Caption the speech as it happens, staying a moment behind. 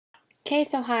Okay,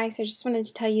 so hi. So I just wanted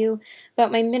to tell you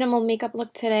about my minimal makeup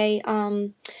look today.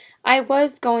 I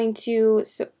was going to,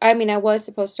 I was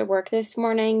supposed to work this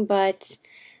morning, but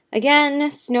again,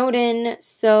 snowed in.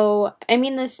 So,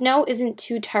 the snow isn't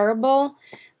too terrible,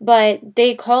 but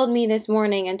they called me this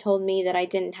morning and told me that I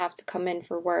didn't have to come in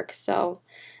for work. So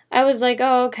I was like,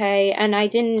 oh, okay. And I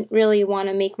didn't really want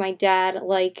to make my dad,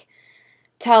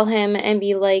 tell him and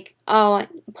be like, oh,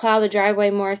 plow the driveway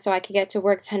more so I could get to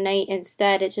work tonight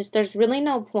instead. It's just, there's really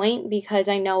no point because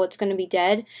I know it's going to be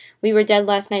dead. We were dead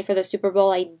last night for the Super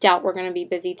Bowl. I doubt we're going to be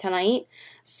busy tonight.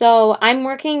 So I'm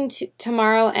working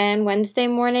tomorrow and Wednesday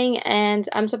morning, and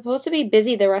I'm supposed to be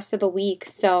busy the rest of the week.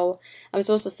 So I'm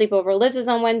supposed to sleep over Liz's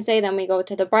on Wednesday, then we go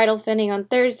to the bridal fitting on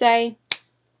Thursday.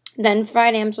 Then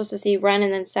Friday I'm supposed to see Ren,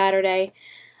 and then Saturday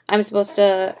I'm supposed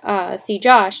to see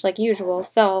Josh like usual.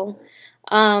 So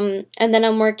and then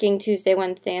I'm working Tuesday,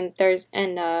 Wednesday, and Thursday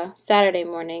and Saturday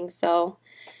morning, so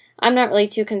I'm not really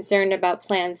too concerned about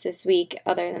plans this week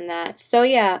other than that. So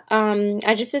yeah,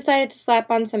 I just decided to slap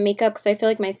on some makeup because I feel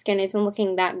like my skin isn't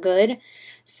looking that good.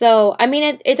 So,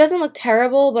 it doesn't look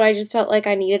terrible, but I just felt like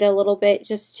I needed a little bit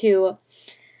just to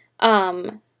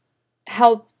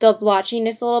help the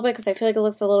blotchiness a little bit because I feel like it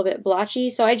looks a little bit blotchy.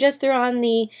 So I just threw on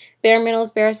the Bare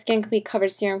Minerals Bare Skin Complete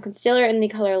Coverage Serum Concealer in the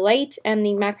color Light and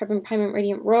the MAC Prep and Primer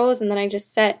Radiant Rose, and then I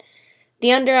just set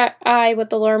the under eye with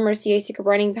the Laura Mercier Secret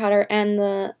Brightening Powder and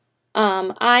the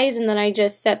eyes, and then I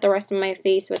just set the rest of my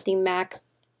face with the MAC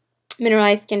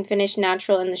Mineralized Skin Finish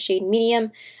Natural in the shade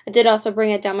Medium. I did also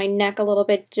bring it down my neck a little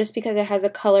bit just because it has a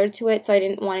color to it, so I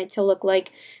didn't want it to look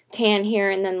like tan here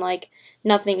and then like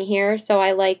nothing here, so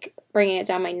I like bringing it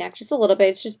down my neck just a little bit.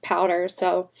 It's just powder.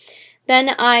 So then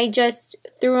I just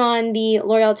threw on the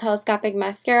L'Oreal Telescopic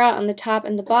Mascara on the top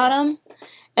and the bottom,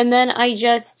 and then I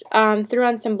just threw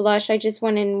on some blush. I just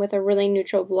went in with a really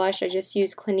neutral blush. I just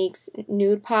used Clinique's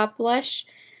Nude Pop blush,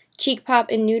 Cheek Pop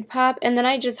and Nude Pop, and then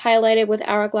I just highlighted with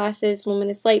Hourglass's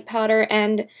Luminous Light Powder,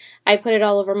 and I put it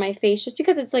all over my face just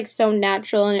because it's like so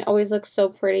natural and it always looks so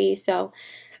pretty. So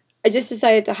I just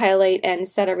decided to highlight and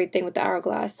set everything with the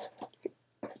Hourglass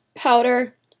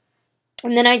powder.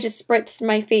 And then I just spritzed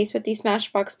my face with the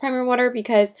Smashbox Primer Water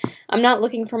because I'm not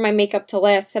looking for my makeup to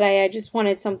last today. I just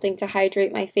wanted something to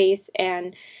hydrate my face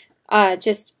and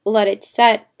just let it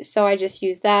set, so I just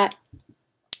used that.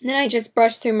 Then I just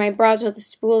brushed through my brows with a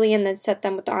spoolie and then set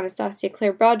them with the Anastasia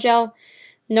Clear Brow Gel.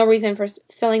 No reason for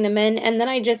filling them in. And then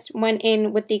I just went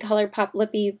in with the ColourPop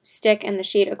Lippy Stick in the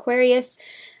shade Aquarius.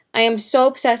 I am so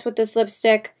obsessed with this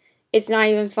lipstick. It's not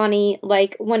even funny.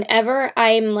 Like, whenever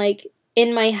I'm,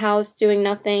 in my house doing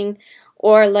nothing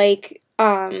or,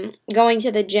 going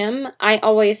to the gym, I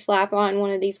always slap on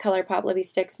one of these ColourPop Lippy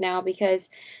Sticks now because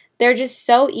they're just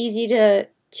so easy to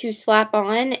slap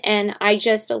on, and I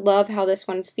just love how this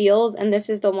one feels, and this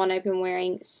is the one I've been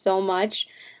wearing so much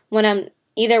when I'm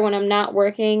not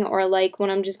working or, when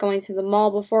I'm just going to the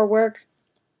mall before work.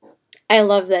 I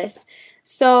love this.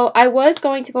 So I was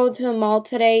going to go to the mall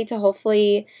today to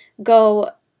hopefully go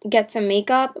get some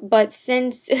makeup, but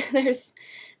since there's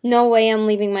no way I'm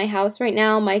leaving my house right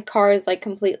now, my car is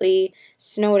completely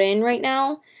snowed in right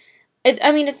now.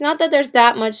 It's not that there's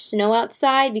that much snow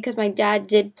outside because my dad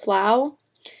did plow,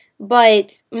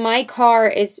 but my car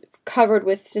is covered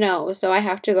with snow, so I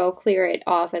have to go clear it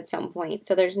off at some point.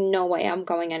 So there's no way I'm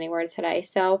going anywhere today.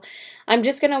 So I'm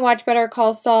just going to watch Better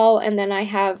Call Saul, and then I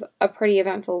have a pretty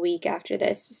eventful week after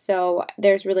this. So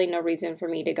there's really no reason for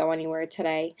me to go anywhere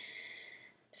today.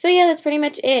 So yeah, that's pretty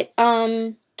much it.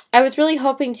 I was really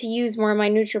hoping to use more of my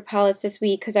neutral palettes this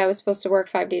week because I was supposed to work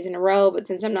 5 days in a row, but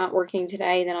since I'm not working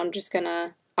today, then I'm just going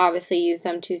to obviously use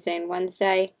them Tuesday and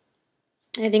Wednesday.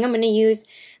 I think I'm going to use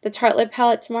the Tartelette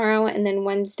palette tomorrow, and then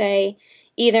Wednesday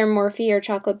either Morphe or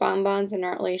Chocolate Bonbons. I'm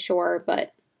not really sure,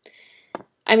 but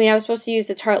I was supposed to use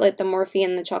the Tartelette, the Morphe,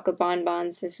 and the Chocolate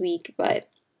Bonbons this week, but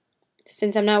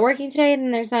since I'm not working today,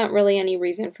 then there's not really any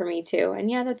reason for me to.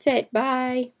 And yeah, that's it.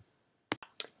 Bye!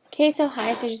 Okay, so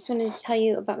hi, so I just wanted to tell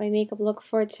you about my makeup look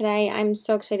for today. I'm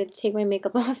so excited to take my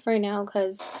makeup off right now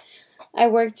because I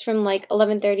worked from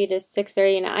 11:30 to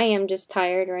 6:30 and I am just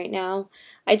tired right now.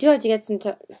 I do have to get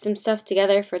some stuff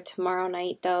together for tomorrow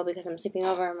night though because I'm sleeping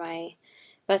over at my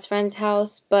best friend's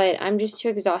house, but I'm just too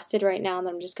exhausted right now and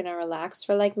I'm just going to relax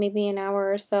for maybe an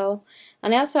hour or so.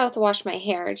 And I also have to wash my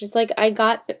hair. Just I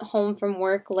got home from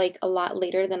work a lot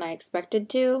later than I expected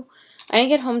to. I didn't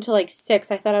get home till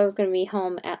 6. I thought I was going to be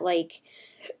home at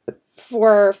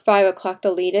 4 or 5 o'clock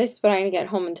the latest, but I didn't get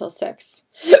home until 6.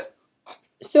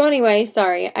 So anyway,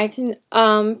 sorry, I can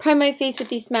prime my face with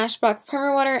the Smashbox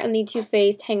Primer Water and the Too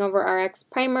Faced Hangover RX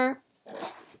Primer.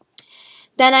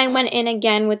 Then I went in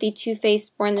again with the Too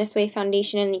Faced Born This Way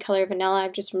foundation in the color Vanilla.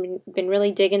 I've just been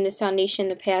really digging this foundation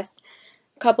the past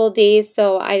couple days,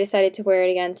 so I decided to wear it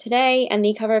again today. And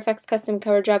the Cover FX Custom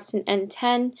Cover Drops in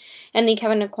N10 and the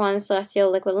Kevyn Aucoin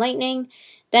Celestial Liquid Lightning.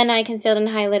 Then I concealed and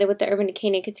highlighted with the Urban Decay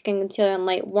Naked Skin Concealer in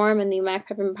Light Warm and the MAC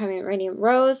Peppermint Priming Radiant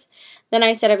Rose. Then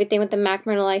I set everything with the MAC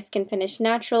Mineralized Skin Finish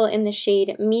Natural in the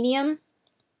shade Medium.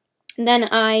 Then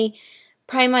I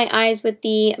prime my eyes with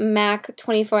the MAC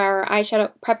 24-Hour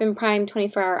Eyeshadow Prep and Prime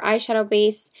 24-Hour Eyeshadow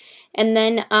Base. And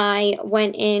then I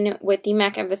went in with the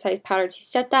MAC Emphasized Powder to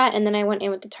set that. And then I went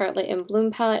in with the Tartelette in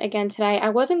Bloom palette again today. I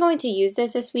wasn't going to use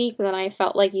this week, but then I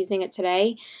felt like using it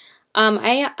today.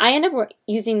 I end up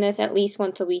using this at least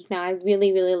once a week now. I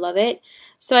really, really love it.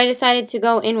 So I decided to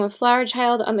go in with Flower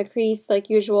Child on the crease like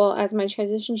usual as my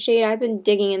transition shade. I've been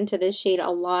digging into this shade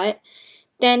a lot.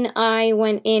 Then I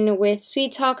went in with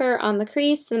Sweet Talker on the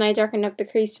crease. Then I darkened up the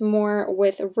crease more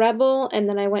with Rebel. And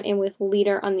then I went in with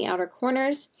Leader on the outer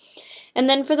corners. And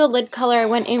then for the lid color, I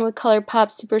went in with ColourPop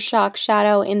Super Shock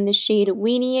Shadow in the shade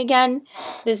Weenie again.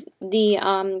 The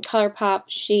ColourPop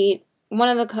shade,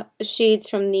 one of the shades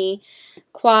from the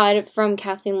quad from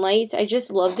Kathleen Lights. I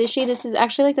just love this shade. This is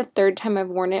actually like the third time I've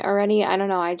worn it already. I don't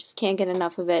know. I just can't get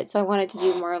enough of it. So I wanted to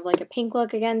do more of like a pink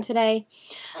look again today.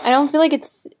 I don't feel like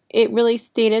it really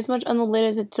stayed as much on the lid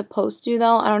as it's supposed to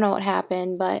though. I don't know what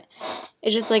happened, but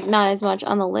it's just like not as much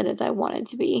on the lid as I want it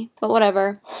to be. But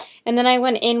whatever. And then I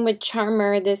went in with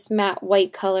Charmer, this matte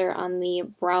white color on the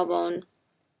brow bone.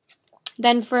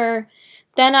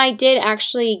 Then I did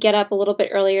actually get up a little bit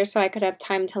earlier so I could have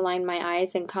time to line my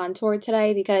eyes and contour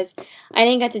today because I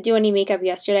didn't get to do any makeup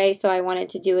yesterday, so I wanted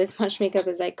to do as much makeup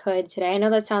as I could today. I know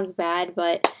that sounds bad,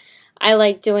 but I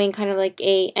like doing kind of like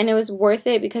and it was worth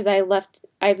it because I've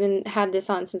had this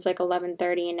on since like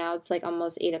 11:30 and now it's like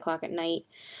almost 8 o'clock at night.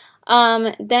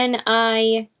 Then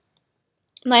I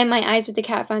lined my eyes with the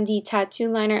Kat Von D Tattoo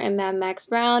Liner and Mad Max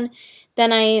Brown.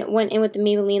 Then I went in with the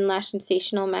Maybelline Lash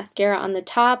Sensational Mascara on the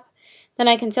top. Then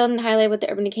I concealed and highlighted with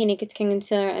the Urban Decay Naked Skin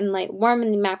Concealer in Light Warm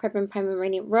and the MAC Prep and Prime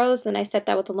Radiant Rose. Then I set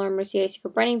that with the Laura Mercier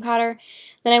Secret Brightening Powder.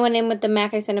 Then I went in with the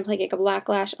MAC Extended Play Cake Black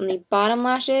Lash on the bottom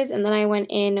lashes. And then I went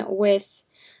in with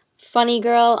Funny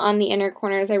Girl on the inner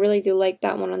corners. I really do like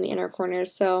that one on the inner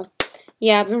corners. So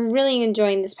yeah, I've been really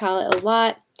enjoying this palette a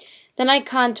lot. Then I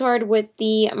contoured with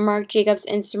the Marc Jacobs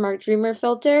Instamark Dreamer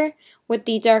filter with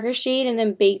the darker shade and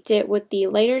then baked it with the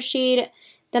lighter shade.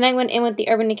 Then I went in with the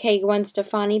Urban Decay Gwen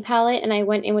Stefani palette, and I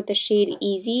went in with the shade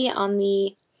Easy on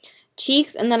the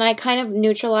cheeks, and then I kind of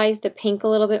neutralized the pink a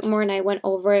little bit more, and I went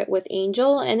over it with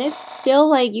Angel, and it's still,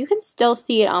 like, you can still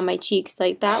see it on my cheeks.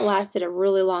 Like, that lasted a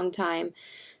really long time.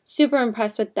 Super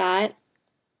impressed with that.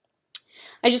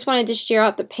 I just wanted to sheer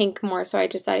out the pink more, so I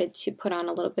decided to put on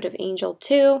a little bit of Angel,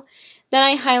 too. Then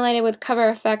I highlighted with Cover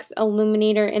FX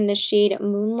Illuminator in the shade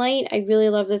Moonlight. I really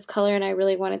love this color, and I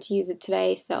really wanted to use it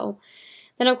today, so...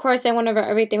 Then, of course, I went over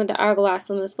everything with the Hourglass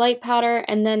Luminous Light Powder,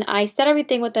 and then I set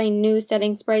everything with a new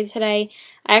setting spray today.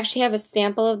 I actually have a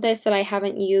sample of this that I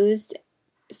haven't used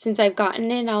since I've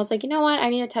gotten it, and I was like, you know what, I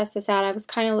need to test this out. I was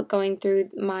kind of going through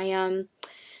my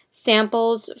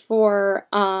samples for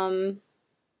my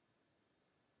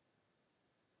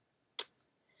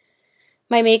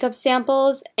makeup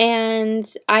samples,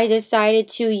 and I decided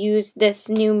to use this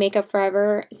new Makeup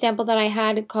Forever sample that I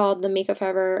had called the Makeup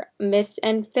Forever Mist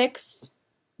and Fix,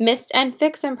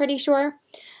 I'm pretty sure.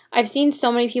 I've seen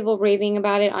so many people raving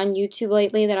about it on YouTube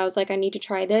lately that I was like, I need to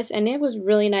try this, and it was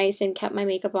really nice and kept my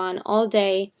makeup on all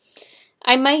day.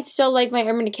 I might still like my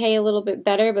Urban Decay a little bit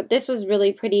better, but this was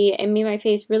really pretty. It made my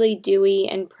face really dewy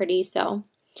and pretty, so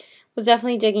was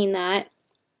definitely digging that.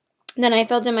 Then I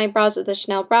filled in my brows with the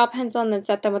Chanel Brow Pencil and then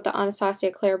set them with the Anastasia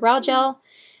Clear Brow Gel.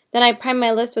 Then I primed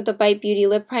my lips with the Bite Beauty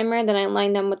Lip Primer. Then I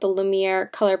lined them with the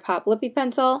Lumiere ColourPop Lippy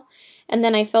Pencil. And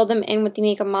then I filled them in with the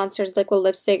Makeup Monsters Liquid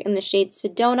Lipstick in the shade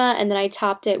Sedona. And then I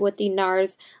topped it with the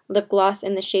NARS Lip Gloss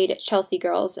in the shade Chelsea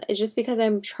Girls. It's just because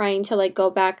I'm trying to like go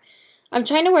back. I'm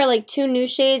trying to wear like 2 new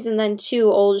shades and then 2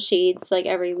 old shades like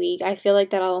every week. I feel like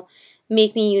that'll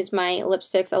make me use my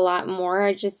lipsticks a lot more.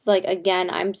 I just like, again,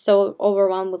 I'm so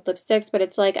overwhelmed with lipsticks, but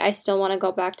it's like I still want to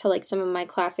go back to like some of my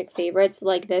classic favorites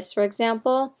like this, for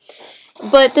example.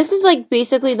 But this is like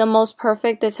basically the most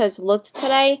perfect this has looked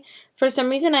today. For some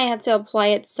reason I had to apply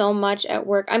it so much at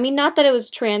work. I mean, not that it was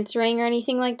transferring or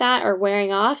anything like that or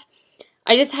wearing off.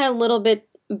 I just had a little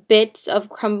bits of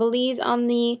crumblies on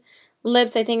the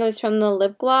lips. I think it was from the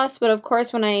lip gloss, but of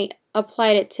course when I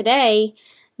applied it today,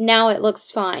 now it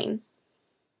looks fine.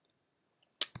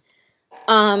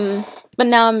 But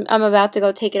now I'm about to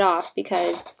go take it off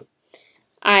because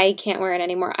I can't wear it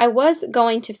anymore. I was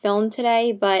going to film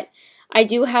today, but I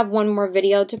do have one more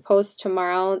video to post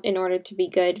tomorrow in order to be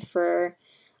good for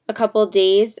a couple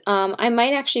days. I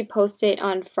might actually post it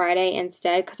on Friday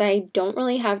instead because I don't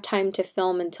really have time to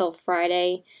film until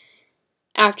Friday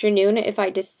afternoon if I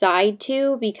decide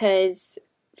to, because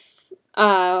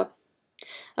I'm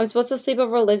supposed to sleep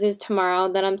over Liz's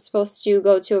tomorrow, then I'm supposed to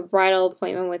go to a bridal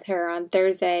appointment with her on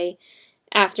Thursday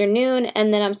afternoon,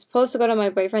 and then I'm supposed to go to my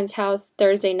boyfriend's house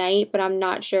Thursday night, but I'm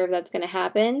not sure if that's going to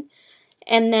happen.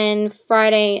 And then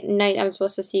Friday night I'm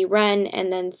supposed to see Ren,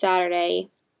 and then Saturday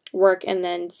work and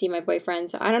then see my boyfriend.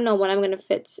 So I don't know what I'm going to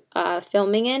fit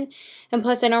filming in, and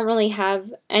plus I don't really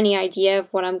have any idea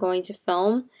of what I'm going to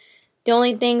film. The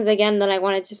only things, again, that I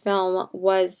wanted to film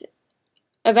was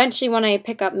eventually when I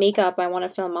pick up makeup, I want to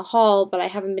film a haul, but I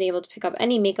haven't been able to pick up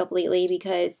any makeup lately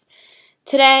because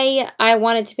today I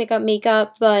wanted to pick up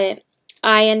makeup, but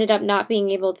I ended up not being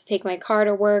able to take my car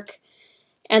to work.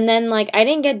 And then, like, I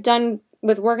didn't get done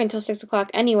with work until 6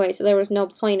 o'clock anyway, so there was no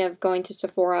point of going to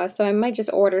Sephora. So I might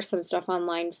just order some stuff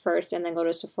online first and then go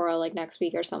to Sephora, like, next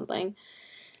week or something.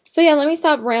 So yeah, let me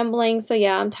stop rambling. So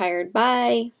yeah, I'm tired.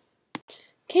 Bye.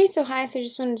 Okay, so hi, so I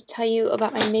just wanted to tell you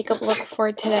about my makeup look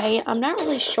for today. I'm not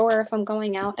really sure if I'm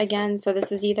going out again, so this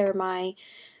is either my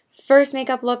first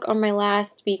makeup look or my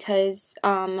last, because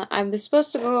I was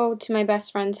supposed to go to my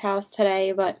best friend's house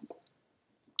today, but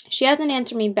she hasn't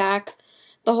answered me back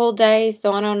the whole day,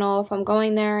 so I don't know if I'm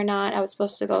going there or not. I was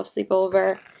supposed to go sleep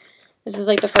over. This is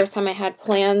like the first time I had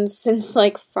plans since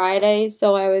like Friday,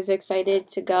 so I was excited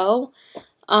to go.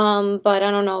 But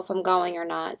I don't know if I'm going or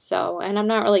not, so, and I'm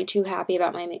not really too happy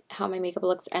about how my makeup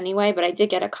looks anyway, but I did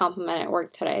get a compliment at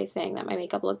work today saying that my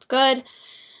makeup looked good.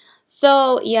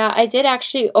 So, yeah, I did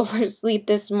actually oversleep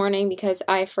this morning because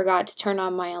I forgot to turn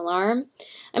on my alarm.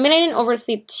 I mean, I didn't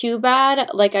oversleep too bad,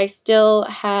 like, I still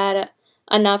had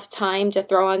enough time to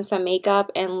throw on some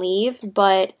makeup and leave,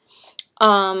 but,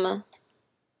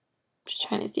 just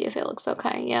trying to see if it looks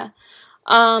okay, yeah.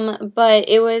 But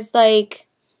it was like,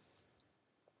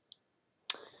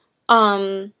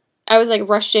 I was like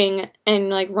rushing and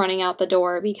like running out the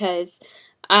door because,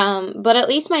 but at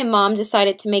least my mom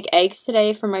decided to make eggs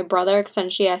today for my brother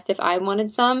since she asked if I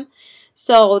wanted some.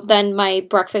 So then my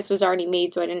breakfast was already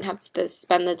made, so I didn't have to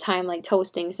spend the time like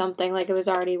toasting something, like it was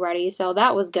already ready. So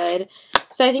that was good.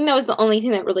 So I think that was the only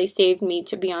thing that really saved me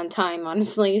to be on time,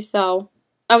 honestly. So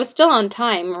I was still on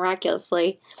time,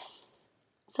 miraculously.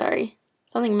 Sorry,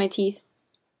 something in my teeth.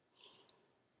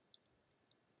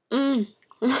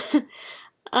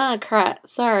 Ah, crap.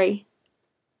 Sorry.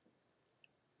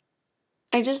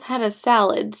 I just had a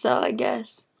salad, so I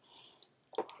guess.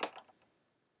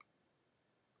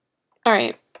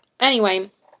 Alright.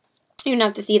 Anyway, you don't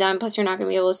have to see that, and plus you're not going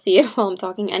to be able to see it while I'm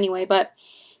talking anyway, but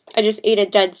I just ate a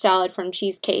dead salad from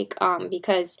Cheesecake,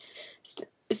 because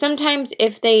sometimes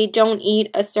if they don't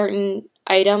eat a certain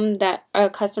item that a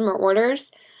customer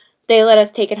orders, they let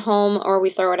us take it home or we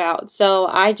throw it out. So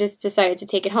I just decided to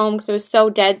take it home because it was so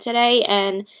dead today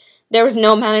and there was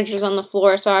no managers on the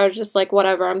floor. So I was just like,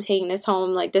 whatever, I'm taking this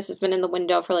home. Like, this has been in the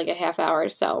window for like a half hour.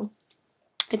 So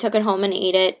I took it home and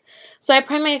ate it. So I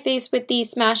primed my face with the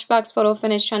Smashbox Photo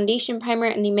Finish Foundation Primer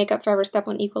and the Makeup Forever Step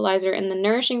 1 Equalizer and the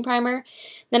Nourishing Primer.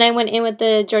 Then I went in with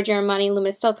the Giorgio Armani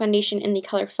Luminous Silk Foundation in the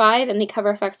color 5 and the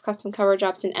Cover FX Custom Cover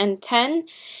Drops in N10.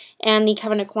 And the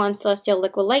Kevin Aucoin Celestial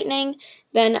Liquid Lightning.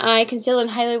 Then I concealed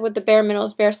and highlighted with the Bare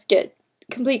Minerals Bare Skin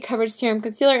Complete Coverage Serum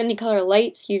Concealer in the color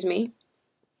Light,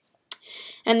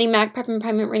 and the MAC Prep and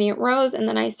Prime Radiant Rose. And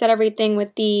then I set everything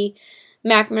with the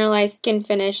MAC Mineralized Skin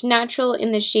Finish Natural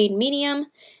in the shade Medium.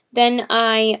 Then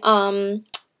I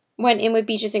went in with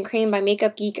Beaches and Cream by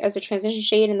Makeup Geek as a transition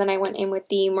shade, and then I went in with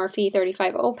the Morphe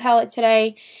 35O palette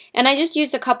today. And I just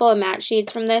used a couple of matte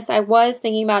shades from this. I was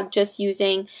thinking about just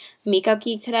using Makeup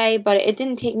Geek today, but it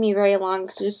didn't take me very long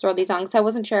to just throw these on because I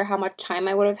wasn't sure how much time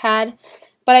I would have had.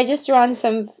 But I just threw on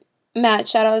some matte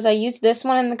shadows. I used this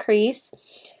one in the crease.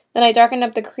 Then I darkened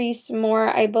up the crease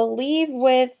more, I believe,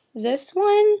 with this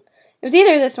one. It was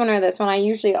either this one or this one. I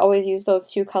usually always use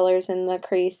those two colors in the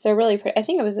crease. They're really pretty. I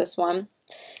think it was this one.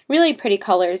 Really pretty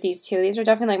colors, these two. These are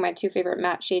definitely like my two favorite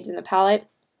matte shades in the palette.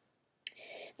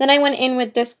 Then I went in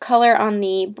with this color on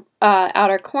the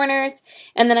outer corners,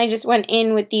 and then I just went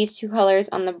in with these two colors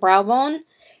on the brow bone.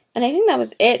 And I think that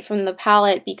was it from the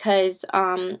palette because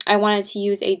I wanted to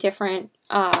use a different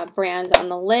brand on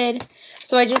the lid.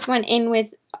 So I just went in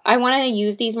with, I want to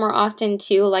use these more often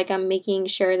too, like I'm making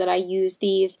sure that I use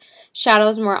these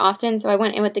shadows more often. So I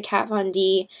went in with the Kat Von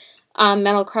D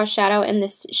Metal Crush shadow in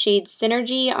this shade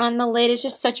Synergy on the lid. It's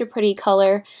just such a pretty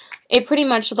color. It pretty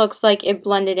much looks like it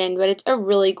blended in, but it's a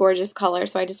really gorgeous color,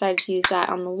 so I decided to use that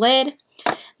on the lid.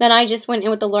 Then I just went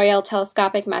in with the L'Oreal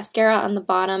Telescopic Mascara on the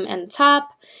bottom and the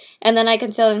top. And then I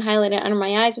concealed and highlighted under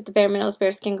my eyes with the Bare Minerals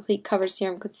Bare Skin Complete Cover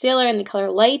Serum Concealer in the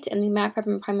color Light and the MAC Prep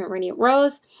and Primer Radiant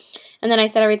Rose. And then I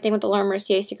set everything with the Laura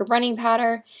Mercier Secret Running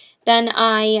Powder. Then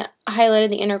I highlighted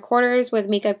the inner quarters with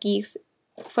Makeup Geek's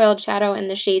Foiled Shadow in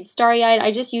the shade Starry Eyed.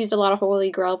 I just used a lot of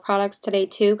Holy Grail products today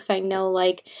too, because I know,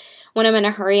 like, when I'm in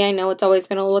a hurry, I know it's always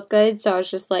going to look good. So I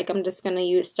was just like, I'm just going to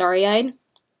use Starry Eyed.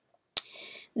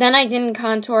 Then I didn't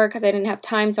contour because I didn't have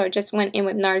time, so I just went in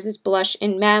with NARS's blush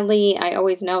in Madly. I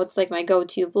always know it's like my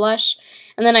go-to blush.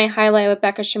 And then I highlighted with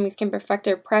Becca Shimmy Skin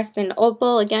Perfector Pressed in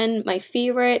Opal. Again, my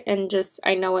favorite, and just,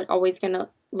 I know it's always going to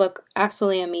look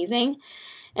absolutely amazing.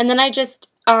 And then I just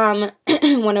went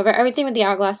over everything with the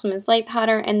Hourglass Women's Light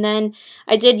Powder. And then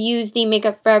I did use the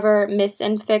Makeup Forever Mist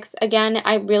and Fix again.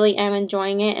 I really am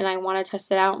enjoying it, and I want to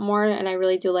test it out more, and I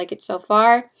really do like it so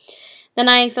far. Then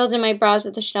I filled in my brows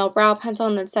with the Chanel Brow Pencil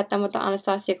and then set them with the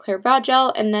Anastasia Clear Brow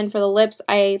Gel. And then for the lips,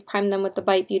 I primed them with the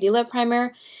Bite Beauty Lip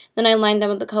Primer. Then I lined them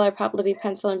with the ColourPop Lippy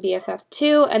Pencil in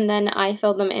BFF2. And then I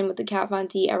filled them in with the Kat Von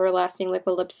D Everlasting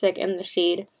Liquid Lipstick in the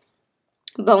shade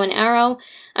Bow and Arrow.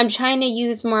 I'm trying to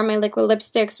use more of my liquid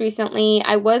lipsticks recently.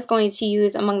 I was going to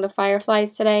use Among the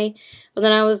Fireflies today, but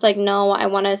then I was like, no, I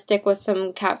want to stick with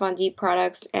some Kat Von D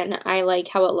products, and I like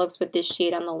how it looks with this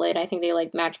shade on the lid. I think they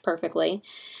like match perfectly.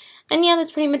 And yeah,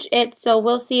 that's pretty much it. So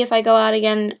we'll see if I go out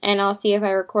again, and I'll see if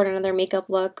I record another makeup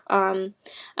look. I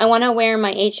want to wear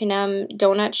my H&M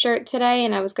donut shirt today,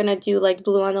 and I was going to do like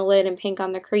blue on the lid and pink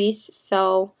on the crease.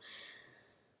 So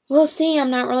we'll see.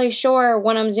 I'm not really sure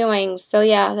what I'm doing. So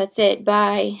yeah, that's it.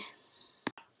 Bye.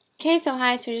 Okay, so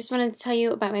hi. So I just wanted to tell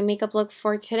you about my makeup look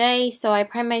for today. So I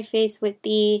primed my face with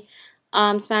the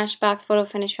Smashbox Photo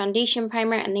Finish Foundation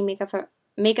Primer and the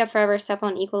Makeup Forever Step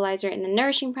On Equalizer in the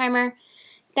Nourishing Primer.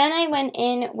 Then I went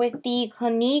in with the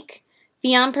Clinique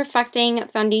Beyond Perfecting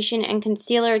Foundation and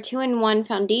Concealer 2-in-1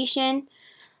 Foundation.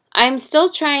 I'm still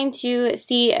trying to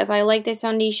see if I like this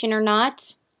foundation or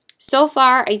not. So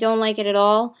far, I don't like it at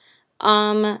all.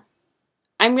 I'm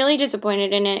really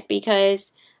disappointed in it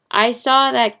because I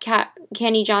saw that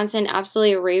Candy Johnson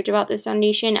absolutely raved about this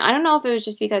foundation. I don't know if it was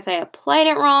just because I applied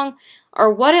it wrong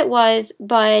or what it was,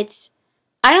 but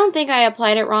I don't think I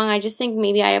applied it wrong. I just think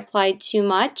maybe I applied too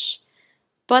much.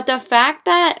 But the fact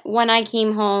that when I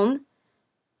came home,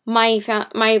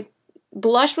 my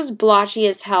blush was blotchy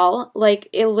as hell. Like,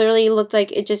 it literally looked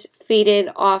like it just faded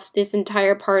off this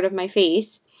entire part of my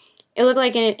face. It looked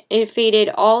like it faded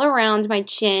all around my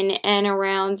chin and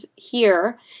around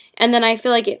here. And then I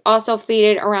feel like it also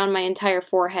faded around my entire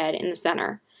forehead in the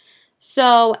center.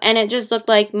 So, and it just looked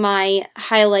like my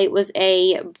highlight was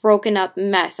a broken up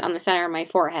mess on the center of my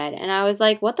forehead. And I was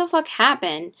like, what the fuck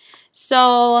happened?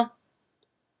 So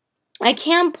I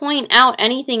can't point out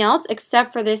anything else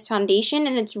except for this foundation,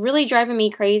 and it's really driving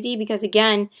me crazy because,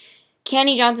 again,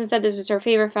 Candy Johnson said this was her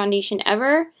favorite foundation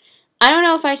ever. I don't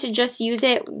know if I should just use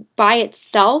it by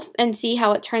itself and see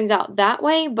how it turns out that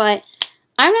way, but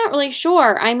I'm not really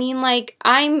sure. I mean, like,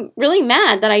 I'm really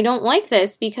mad that I don't like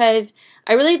this because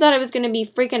I really thought it was going to be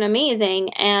freaking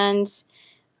amazing, and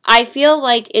I feel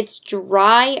like it's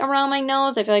dry around my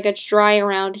nose. I feel like it's dry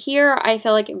around here. I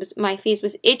feel like my face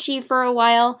was itchy for a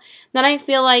while. Then I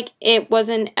feel like it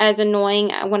wasn't as annoying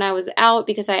when I was out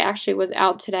because I actually was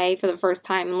out today for the first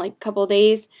time in like a couple of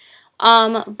days.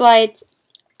 But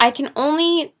the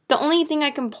only thing I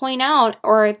can point out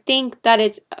or think that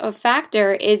it's a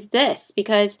factor is this,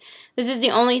 because this is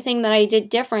the only thing that I did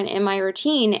different in my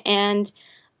routine, and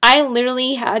I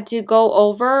literally had to go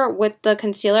over with the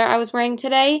concealer I was wearing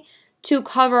today to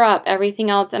cover up everything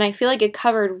else, and I feel like it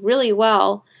covered really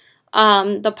well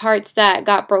the parts that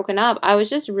got broken up. I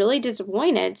was just really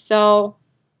disappointed, so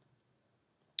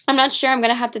I'm not sure. I'm going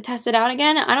to have to test it out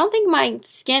again. I don't think my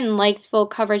skin likes full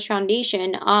coverage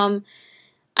foundation. I'm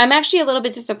actually a little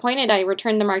bit disappointed I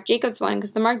returned the Marc Jacobs one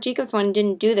because the Marc Jacobs one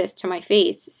didn't do this to my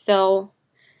face, so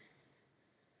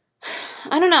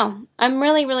I don't know. I'm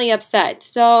really, really upset.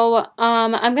 So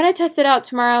I'm going to test it out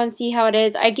tomorrow and see how it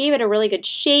is. I gave it a really good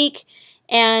shake,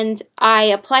 and I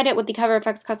applied it with the Cover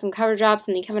FX Custom Cover Drops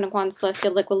and the Kevyn Aucoin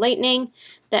Celestial Liquid Lightning,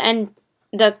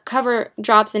 the cover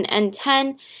drops in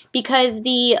N10, because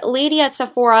the lady at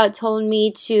Sephora told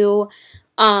me to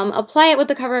apply it with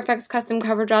the Cover FX Custom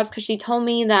Cover Drops because she told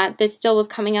me that this still was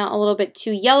coming out a little bit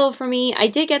too yellow for me. I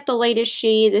did get the latest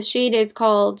shade. The shade is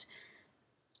called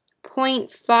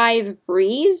 0.5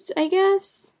 Breeze, I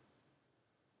guess.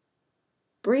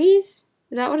 Breeze?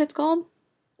 Is that what it's called?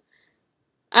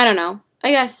 I don't know.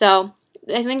 I guess so.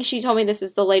 I think she told me this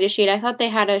was the latest shade. I thought they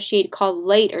had a shade called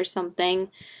Light or something.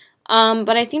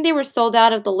 But I think they were sold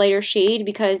out of the lighter shade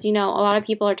because, you know, a lot of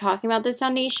people are talking about this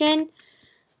foundation.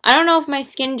 I don't know if my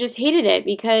skin just hated it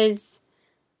because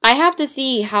I have to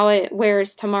see how it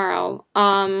wears tomorrow.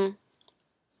 I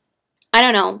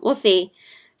don't know. We'll see.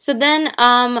 So then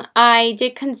I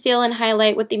did conceal and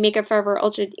highlight with the Makeup Forever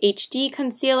Ultra HD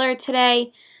concealer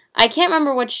today. I can't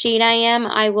remember what shade I am.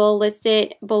 I will list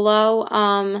it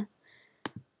below.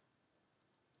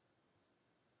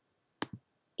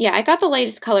 Yeah, I got the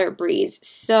latest color Breeze.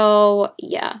 So,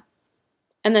 yeah.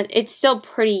 And then it's still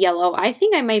pretty yellow. I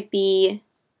think I might be...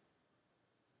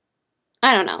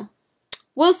 I don't know.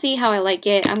 We'll see how I like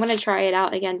it. I'm going to try it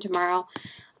out again tomorrow.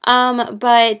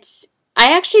 But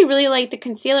I actually really like the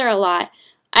concealer a lot.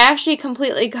 I actually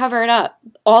completely covered up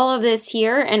all of this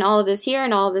here and all of this here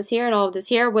and all of this here and all of this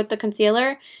here with the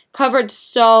concealer. Covered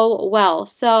so well.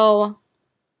 So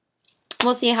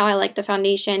we'll see how I like the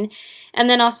foundation. And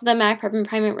then also the MAC Prep and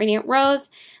Prime Radiant Rose.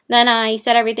 Then I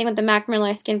set everything with the MAC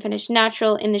Mineralized Skin Finish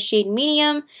Natural in the shade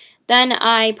Medium. Then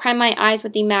I prime my eyes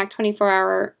with the MAC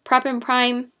 24-Hour Prep and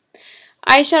Prime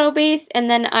eyeshadow base. And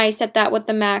then I set that with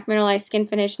the MAC Mineralized Skin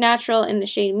Finish Natural in the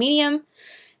shade Medium.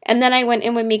 And then I went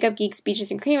in with Makeup Geek's Beaches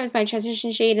and Cream as my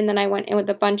transition shade. And then I went in with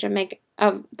a bunch of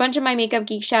my Makeup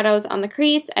Geek shadows on the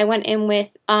crease. I went in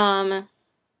with Creme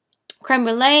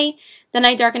Brulee. Then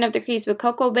I darkened up the crease with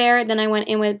Cocoa Bear. Then I went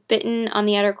in with Bitten on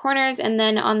the outer corners. And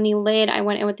then on the lid, I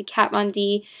went in with the Kat Von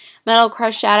D Metal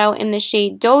Crush shadow in the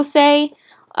shade Dose.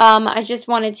 I just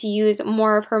wanted to use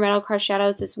more of her Metal Crush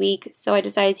shadows this week. So I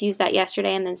decided to use that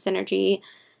yesterday and then Synergy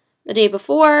the day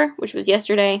before, which was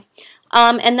yesterday.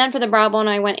 And then for the brow bone,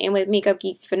 I went in with Makeup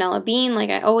Geek's Vanilla Bean, like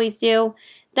I always do.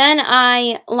 Then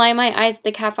I line my eyes with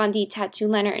the Kat Von D Tattoo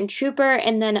Liner and Trooper,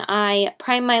 and then I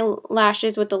prime my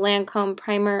lashes with the Lancome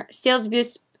Primer, Seals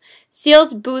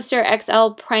Booster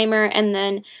XL Primer, and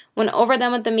then went over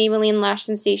them with the Maybelline Lash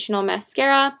Sensational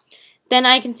Mascara. Then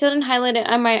I concealed and highlighted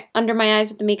under my eyes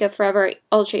with the Makeup Forever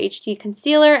Ultra HD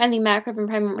Concealer and the MAC Prep and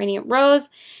Prime Radiant Rose.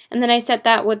 And then I set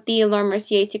that with the Laura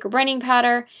Mercier Secret Brightening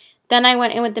Powder. Then I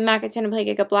went in with the MAC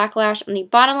Anaplaca Black Lash on the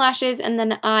bottom lashes. And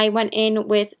then I went in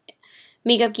with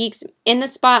Makeup Geek's In the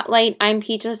Spotlight, I'm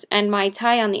Peaches, and Mai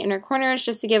Tai on the inner corners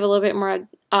just to give a little bit more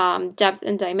depth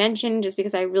and dimension, just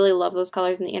because I really love those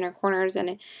colors in the inner corners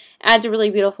and it adds a really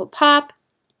beautiful pop.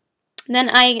 Then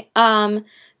I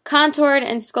contoured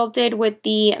and sculpted with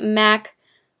the MAC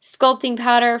Sculpting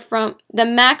Powder from the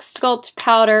MAC Sculpt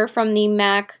Powder from the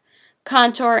MAC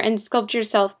Contour and Sculpt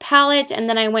Yourself palette, and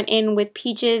then I went in with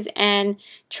Peaches and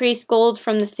Trace Gold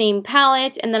from the same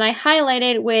palette, and then I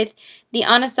highlighted with the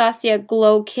Anastasia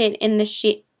Glow Kit in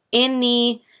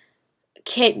the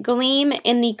Kit Gleam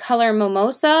in the color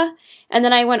Mimosa, and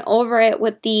then I went over it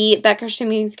with the Becca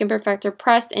Shimmering Skin Perfector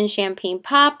Pressed in Champagne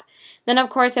Pop. Then,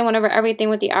 of course, I went over everything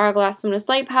with the Hourglass Luminous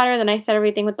Light Powder. Then I set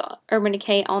everything with the Urban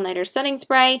Decay All Nighter Setting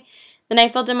Spray. Then I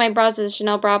filled in my brows with the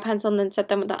Chanel Brow Pencil and then set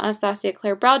them with the Anastasia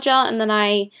Clear Brow Gel. And then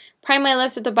I primed my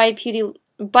lips with the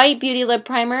Bite Beauty Lip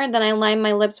Primer. Then I lined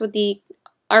my lips with the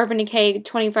Urban Decay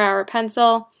 24-Hour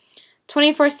Pencil.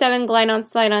 24/7 Glide On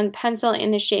Slide On Pencil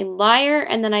in the shade Liar.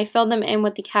 And then I filled them in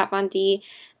with the Kat Von D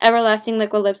Everlasting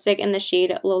Liquid Lipstick in the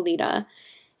shade Lolita.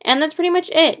 And that's pretty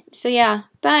much it. So yeah,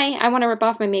 bye. I want to rip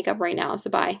off my makeup right now, so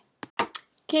bye.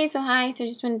 Okay, so hi. So I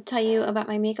just want to tell you about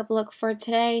my makeup look for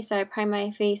today. So I primed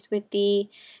my face with the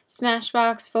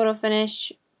Smashbox Photo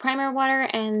Finish Primer Water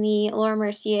and the Laura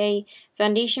Mercier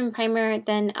Foundation Primer.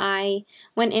 Then I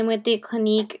went in with the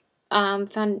Clinique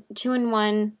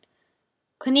 2-in-1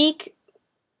 Clinique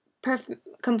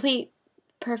Complete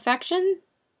Perfection?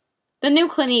 The new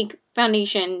Clinique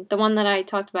foundation, the one that I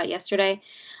talked about yesterday.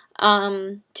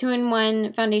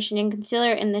 2-in-1 foundation and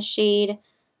concealer in the shade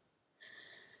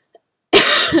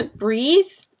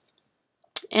Breeze,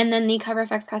 and then the Cover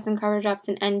FX Custom Cover Drops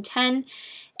in N10,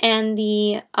 and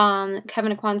the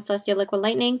Kevyn Aucoin Celestia Liquid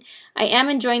Lightning. I am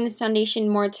enjoying this foundation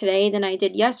more today than I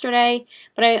did yesterday,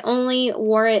 but I only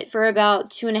wore it for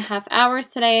about 2.5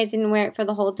 hours today. I didn't wear it for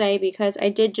the whole day because I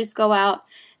did just go out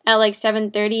at like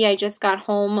 7:30. I just got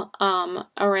home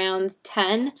around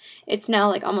 10. It's now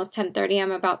like almost 10:30.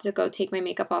 I'm about to go take my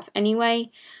makeup off anyway.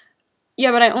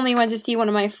 Yeah, but I only went to see one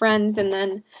of my friends and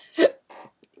then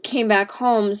came back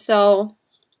home. So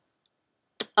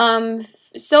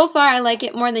so far I like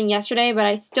it more than yesterday, but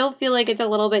I still feel like it's a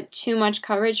little bit too much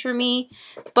coverage for me.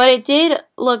 But it did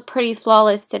look pretty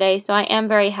flawless today, so I am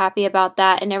very happy about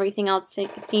that, and everything else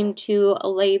seemed to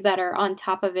lay better on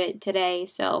top of it today.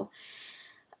 So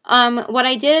What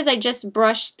I did is I just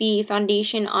brushed the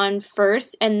foundation on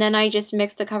first, and then I just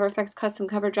mixed the Cover FX Custom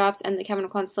Cover Drops and the Kevyn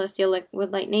Aucoin Celestial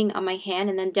Liquid Lightning on my hand,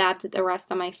 and then dabbed the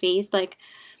rest on my face. Like,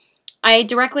 I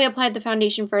directly applied the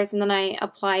foundation first, and then I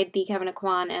applied the Kevyn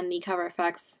Aucoin and the Cover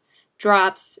FX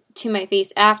drops to my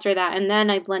face after that, and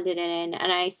then I blended it in,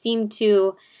 and I think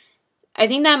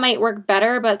that might work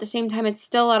better, but at the same time, it's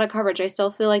still a lot of coverage. I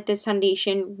still feel like this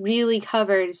foundation really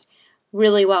covers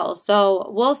really well.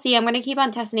 So we'll see. I'm going to keep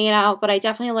on testing it out, but I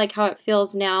definitely like how it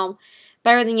feels now.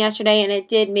 Better than yesterday, and it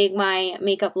did make my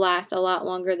makeup last a lot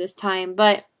longer this time,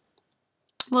 but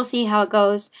we'll see how it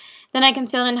goes. Then I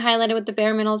concealed and highlighted with the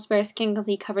Bare Minerals Bare Skin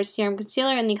Complete Coverage Serum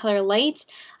Concealer in the color Light.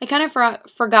 I kind of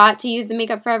forgot to use the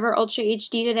Makeup Forever Ultra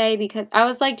HD today because I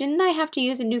was like, didn't I have to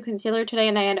use a new concealer today?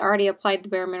 And I had already applied the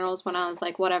Bare Minerals when I was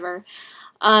like, whatever.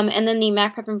 And then the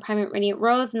MAC Prep and Primer Radiant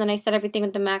Rose, and then I set everything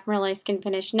with the MAC Mineralized Skin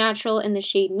Finish Natural in the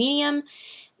shade Medium.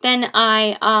 Then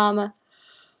I, I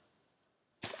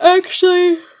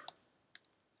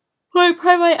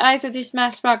primed my eyes with the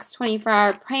Smashbox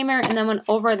 24-Hour Primer, and then went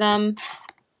over them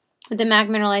with the MAC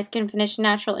Mineralized Skin Finish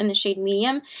Natural in the shade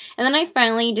Medium. And then I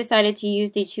finally decided to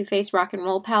use the Too Faced Rock and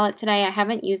Roll palette today. I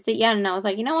haven't used it yet, and I was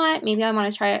like, you know what? Maybe I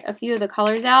want to try a few of the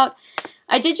colors out.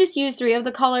 I did just use 3 of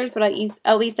the colors, but at least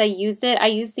I used it. I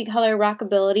used the color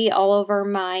Rockability all over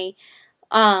my,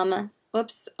 all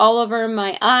over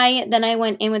my eye. Then I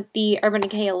went in with the Urban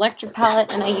Decay Electric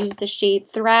palette, and I used the shade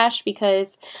Thrash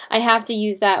because I have to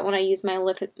use that when I use my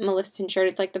Maleficent shirt.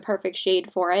 It's like the perfect shade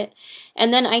for it.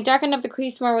 And then I darkened up the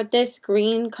crease more with this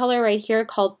green color right here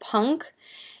called Punk.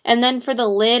 And then for the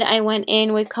lid, I went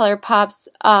in with ColourPop's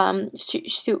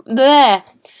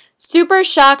Super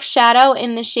Shock Shadow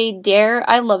in the shade Dare.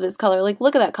 I love this color. Like,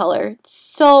 look at that color. It's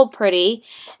so pretty.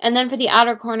 And then for the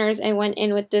outer corners, I went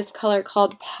in with this color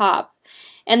called Pop.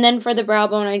 And then for the brow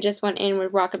bone, I just went in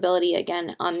with Rockability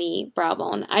again on the brow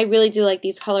bone. I really do like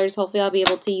these colors. Hopefully I'll be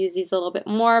able to use these a little bit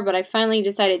more, but I finally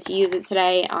decided to use it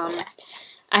today. I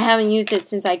haven't used it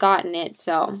since I gotten it,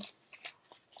 so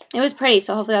it was pretty,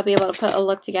 so hopefully I'll be able to put a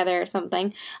look together or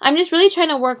something. I'm just really trying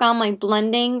to work on my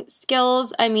blending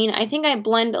skills. I mean, I think I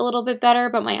blend a little bit better,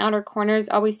 but my outer corners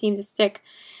always seem to stick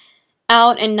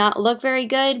out and not look very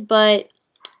good, but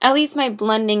at least my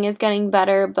blending is getting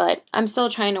better, but I'm still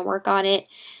trying to work on it.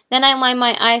 Then I line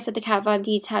my eyes with the Kat Von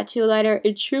D Tattoo Liner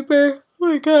in Trooper. Oh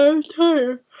my god, I'm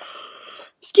tired.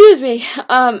 Excuse me.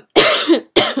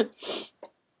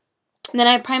 Then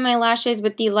I prime my lashes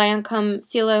with the Lancome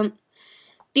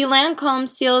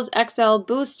Seals XL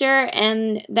Booster,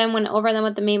 and then went over them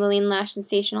with the Maybelline Lash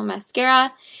Sensational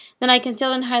Mascara. Then I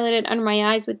concealed and highlighted under my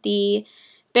eyes with the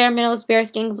Bare Minerals Bare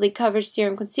Skin Complete Coverage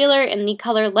Serum Concealer in the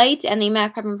color Light and the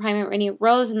MAC Prep and Primer Radiant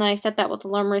Rose, and then I set that with the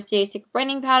Laura Mercier Secret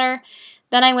Brightening Powder.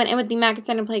 Then I went in with the MAC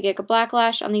Extended Play Giga Black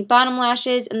Lash on the bottom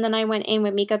lashes, and then I went in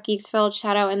with Makeup Geek's Filled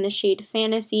Shadow in the shade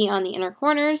Fantasy on the inner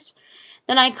corners.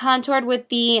 Then I contoured with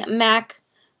the MAC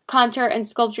Contour and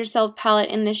Sculpt Yourself palette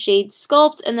in the shade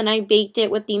Sculpt, and then I baked it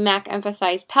with the MAC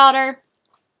Emphasized Powder.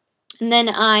 And then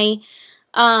I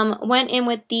went in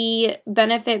with the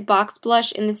Benefit Box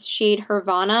Blush in the shade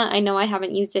Hervana. I know I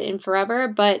haven't used it in forever,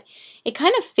 but it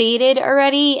kind of faded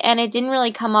already, and it didn't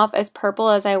really come off as purple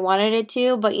as I wanted it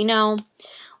to, but you know,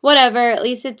 whatever. At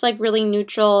least it's like really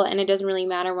neutral, and it doesn't really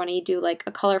matter when you do like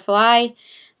a colorful eye.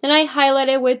 Then I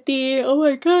highlighted with the, oh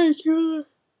my god,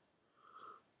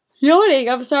 yawning,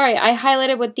 I'm sorry. I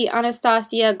highlighted with the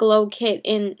Anastasia Glow Kit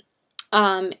in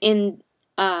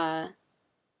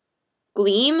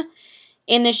Gleam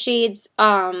in the shades,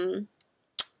 what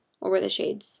were the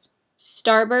shades?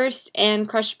 Starburst and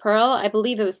Crushed Pearl. I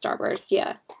believe it was Starburst,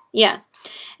 yeah.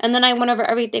 And then I went over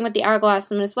everything with the Hourglass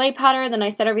Luminous Light Powder. Then I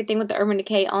set everything with the Urban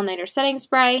Decay All Nighter Setting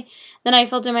Spray. Then I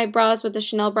filled in my brows with the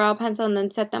Chanel Brow Pencil and then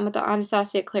set them with the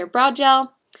Anastasia Clear Brow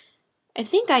Gel. I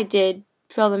think I did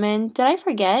fill them in. Did I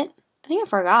forget? I think I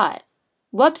forgot.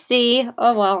 Whoopsie.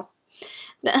 Oh well.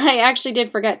 I actually did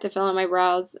forget to fill in my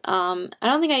brows. I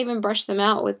don't think I even brushed them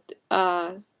out with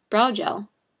brow gel.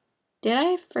 Did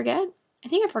I forget? I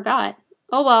think I forgot.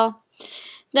 Oh well.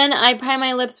 Then I primed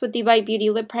my lips with the Bite Beauty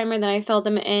Lip Primer. Then I filled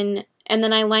them in, and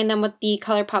then I lined them with the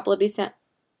ColourPop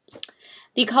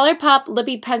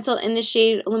Lippy Pencil in the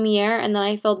shade Lumiere, and then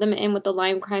I filled them in with the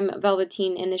Lime Crime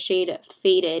Velveteen in the shade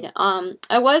Faded.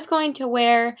 I was going to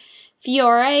wear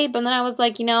Fiore, but then I was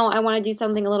like, you know, I want to do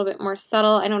something a little bit more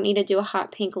subtle. I don't need to do a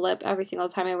hot pink lip every single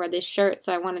time I wear this shirt,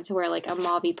 so I wanted to wear like a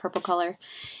mauve purple color.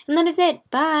 And that is it.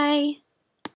 Bye!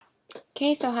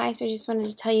 Okay, so hi, so I just wanted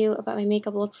to tell you about my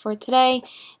makeup look for today.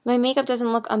 My makeup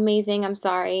doesn't look amazing, I'm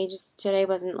sorry. Just today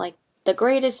wasn't like the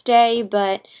greatest day,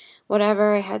 but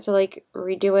whatever. I had to like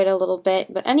redo it a little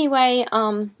bit. But anyway,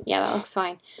 yeah, that looks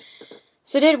fine.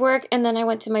 So I did work, and then I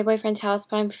went to my boyfriend's house,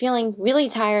 but I'm feeling really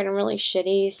tired and really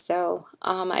shitty, so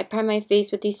I primed my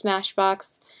face with the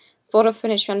Smashbox Photo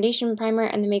Finish Foundation Primer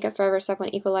and the Makeup Forever Step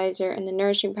 1 Equalizer and the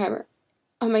Nourishing Primer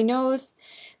on my nose.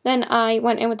 Then I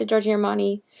went in with the Giorgio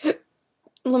Armani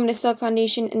Luminous Silk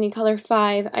Foundation in the color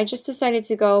 5. I just decided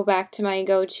to go back to my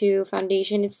go-to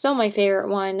foundation. It's still my favorite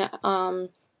one.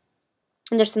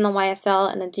 This in the YSL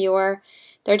and the Dior.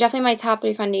 They're definitely my top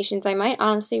 3 foundations. I might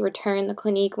honestly return the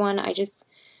Clinique one. I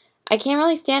can't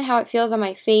really stand how it feels on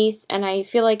my face, and I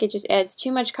feel like it just adds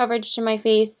too much coverage to my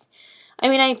face. I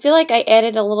mean, I feel like I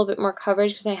added a little bit more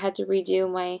coverage because I had to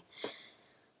redo my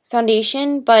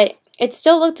foundation, but it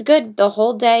still looked good the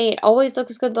whole day. It always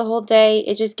looks good the whole day.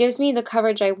 It just gives me the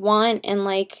coverage I want, and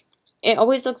like, it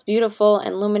always looks beautiful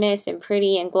and luminous and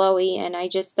pretty and glowy, and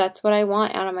that's what I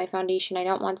want out of my foundation. I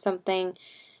don't want something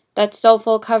that's so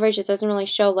full coverage it doesn't really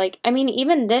show. Like, I mean,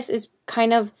 even this is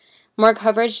kind of more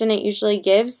coverage than it usually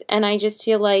gives, and I just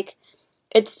feel like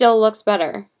it still looks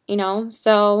better, you know?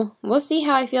 So we'll see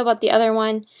how I feel about the other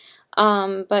one,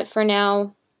 but for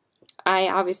now, I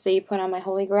obviously put on my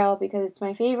Holy Grail because it's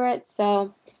my favorite.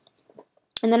 So,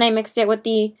 and then I mixed it with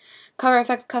the Cover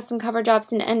FX Custom Cover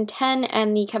Drops in N10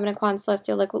 and the Kevyn Aucoin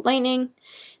Celestial Liquid Lightning.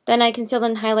 Then I concealed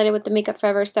and highlighted with the Makeup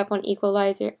Forever Step 1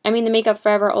 Equalizer. I mean the Makeup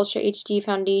Forever Ultra HD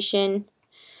Foundation.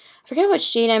 I forget what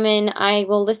shade I'm in. I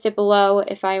will list it below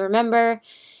if I remember.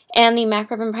 And the MAC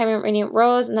Prep and Primer Radiant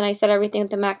Rose. And then I set everything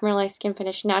with the MAC Mirror Light Skin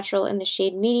Finish Natural in the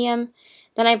shade Medium.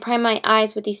 Then I primed my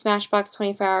eyes with the Smashbox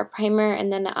 24-Hour Primer.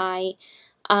 And then I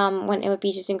went in with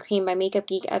Beaches and Cream by Makeup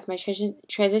Geek as my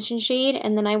transition shade.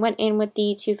 And then I went in with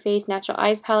the Too Faced Natural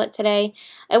Eyes palette today.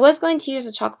 I was going to use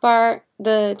the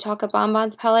Chocolate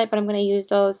Bonbons palette, but I'm going to use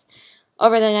those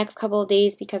over the next couple of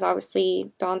days because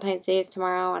obviously Valentine's Day is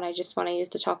tomorrow, and I just want to use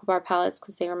the Chocolate Bar palettes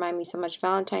because they remind me so much of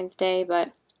Valentine's Day.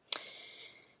 But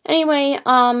anyway,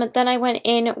 then I went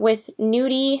in with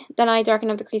Nudie, then I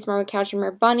darkened up the crease more with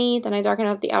Cashmere Bunny, then I darkened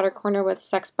up the outer corner with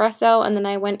Sexpresso, and then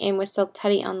I went in with Silk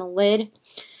Teddy on the lid.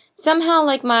 Somehow,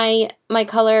 like, my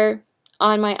color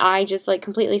on my eye just, like,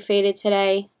 completely faded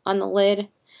today on the lid.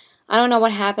 I don't know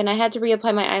what happened. I had to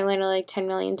reapply my eyeliner, like, 10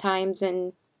 million times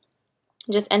and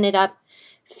just ended up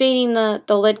fading the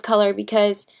lid color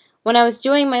because when I was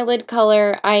doing my lid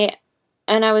color, I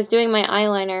was doing my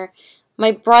eyeliner,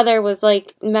 my brother was,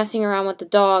 like, messing around with the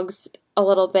dogs a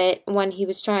little bit when he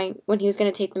was going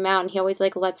to take them out, and he always,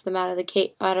 like, lets them out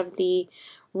of the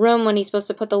room when he's supposed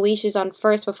to put the leashes on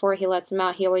first before he lets them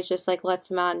out. He always just, like, lets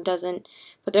them out and doesn't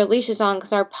put their leashes on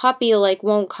because our puppy, like,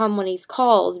 won't come when he's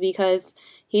called because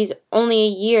he's only a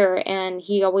year and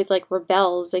he always, like,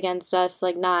 rebels against us,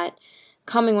 like, not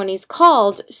coming when he's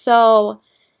called. So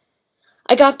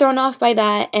I got thrown off by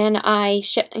that, and I,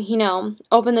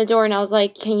 opened the door and I was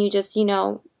like, can you just,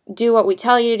 do what we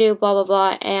tell you to do, blah, blah,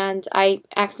 blah. And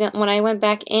when I went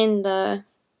back in the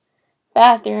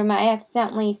bathroom, I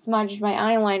accidentally smudged my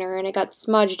eyeliner, and it got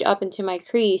smudged up into my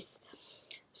crease.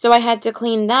 So I had to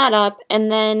clean that up,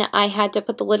 and then I had to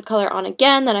put the lid color on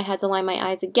again, then I had to line my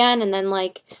eyes again, and then,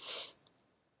 like,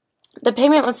 the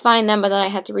pigment was fine then, but then I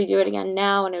had to redo it again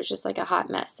now, and it was just, like, a hot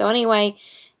mess. So anyway,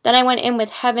 then I went in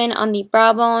with Heaven on the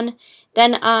brow bone.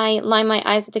 Then I lined my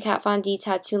eyes with the Kat Von D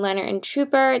Tattoo Liner in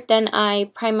Trooper. Then I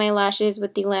primed my lashes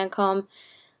with the Lancome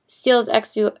Seals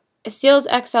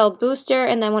XL Booster,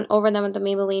 and then went over them with the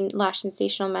Maybelline Lash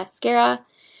Sensational Mascara.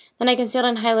 Then I concealed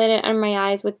and highlighted under my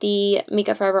eyes with the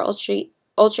Makeup Forever Ultra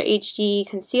HD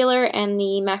Concealer and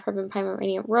the MAC Prep and Primer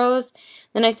Radiant Rose.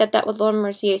 Then I set that with Laura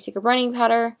Mercier Secret Brightening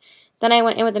Powder. Then I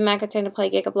went in with the MAC Attend to Play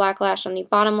Giga Black Lash on the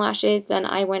bottom lashes. Then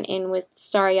I went in with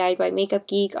Starry Eyed by Makeup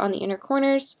Geek on the inner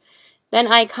corners. Then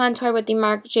I contoured with the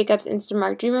Marc Jacobs Instant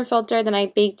Mark Dreamer Filter. Then I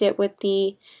baked it with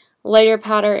the lighter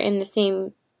powder in the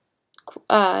same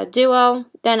duo.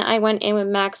 Then I went in with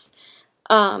MAC's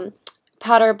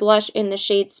powder blush in the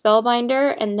shade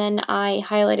Spellbinder. And then I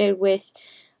highlighted with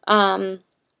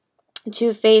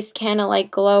Too Faced Candlelight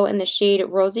Glow in the shade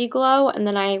Rosy Glow. And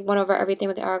then I went over everything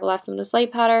with the Hourglass Luminous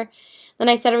Light Powder. Then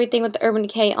I set everything with the Urban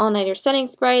Decay All Nighter Setting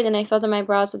Spray. Then I filled in my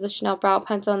brows with the Chanel Brow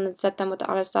Pencil and then set them with the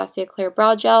Anastasia Clear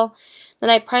Brow Gel.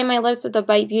 Then I primed my lips with the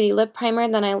Bite Beauty Lip Primer.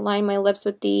 Then I lined my lips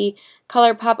with the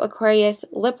ColourPop Aquarius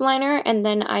Lip Liner. And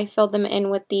then I filled them in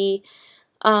with the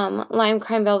Lime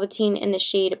Crime Velveteen in the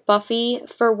shade Buffy.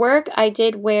 For work, I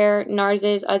did wear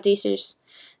NARS's Audacious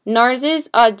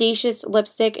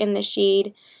lipstick in the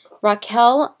shade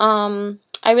Raquel.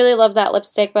 I really love that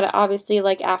lipstick, but obviously,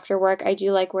 like, after work, I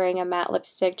do like wearing a matte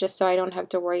lipstick just so I don't have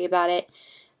to worry about it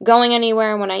going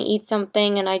anywhere when I eat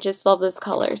something, and I just love this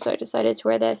color, so I decided to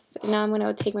wear this. Now I'm going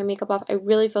to take my makeup off. I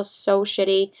really feel so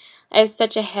shitty. I have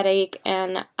such a headache,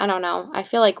 and I don't know. I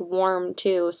feel like warm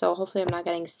too, so hopefully I'm not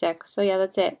getting sick. So yeah,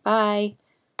 that's it. Bye.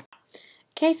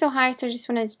 Okay, so hi. So I just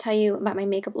wanted to tell you about my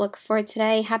makeup look for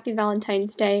today. Happy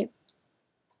Valentine's Day.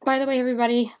 By the way,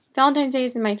 everybody, Valentine's Day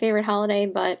isn't my favorite holiday,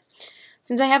 but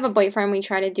since I have a boyfriend, we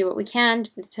try to do what we can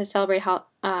to celebrate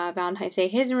Valentine's Day.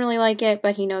 He doesn't really like it,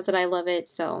 but he knows that I love it,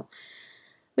 so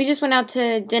we just went out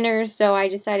to dinner, so I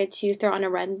decided to throw on a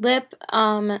red lip.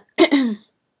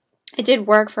 It did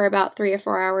work for about 3 or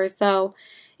 4 hours, though.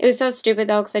 It was so stupid,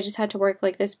 though, because I just had to work,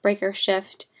 like, this breaker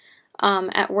shift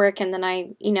at work, and then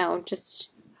I, just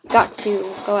got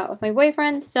to go out with my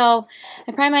boyfriend. So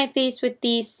I primed my face with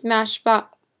the Smashbox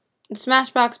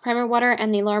Primer Water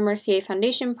and the Laura Mercier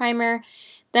Foundation Primer.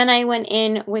 Then I went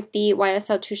in with the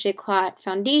YSL Touche Éclat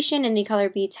Foundation in the color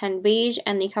B10 Beige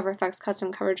and the CoverFX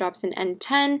Custom Cover Drops in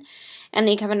N10 and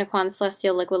the Kevyn Aucoin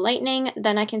Celestial Liquid Lightning.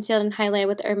 Then I concealed and highlighted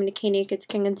with the Urban Decay Naked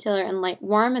Skin Concealer in Light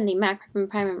Warm and the MAC Prep and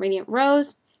Prime Radiant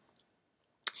Rose.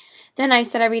 Then I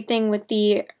set everything with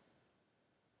the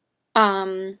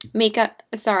makeup.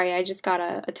 Sorry, I just got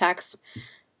a text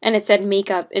and it said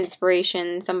makeup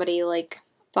inspiration. Somebody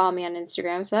followed me on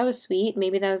Instagram, so that was sweet.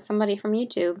 Maybe that was somebody from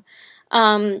YouTube.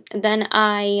 Then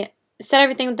I set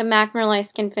everything with the MAC Mineralized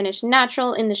Skin Finish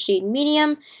Natural in the shade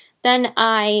Medium. Then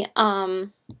I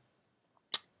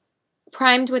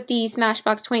primed with the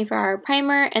Smashbox 24-Hour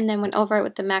Primer, and then went over it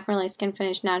with the MAC Mineralized Skin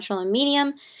Finish Natural in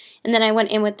Medium. And then I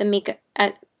went in with the makeup,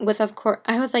 of course,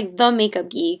 I was like the Makeup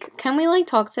Geek. Can we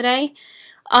talk today?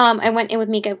 I went in with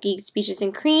Makeup Geek Speeches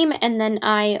and Cream, and then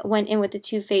I went in with the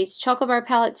Too Faced Chocolate Bar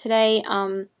palette today.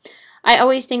 I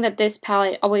always think that this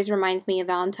palette always reminds me of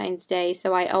Valentine's Day,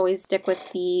 so I always stick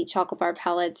with the Chocolate Bar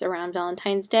palettes around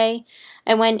Valentine's Day.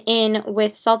 I went in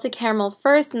with Salted Caramel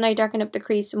first, and I darkened up the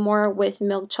crease more with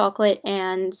Milk Chocolate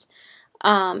and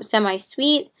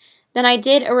Semi-Sweet. Then I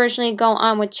did originally go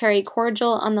on with Cherry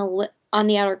Cordial on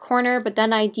the outer corner, but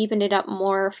then I deepened it up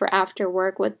more for after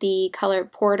work with the color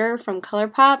Porter from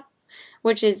ColourPop,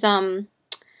 which is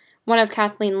one of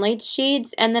Kathleen Light's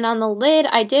shades. And then on the lid,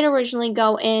 I did originally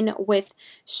go in with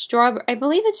I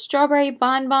believe it's Strawberry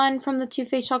Bonbon from the Too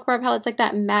Faced Chocolate Bar palette. It's like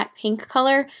that matte pink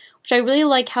color, which I really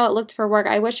like how it looked for work.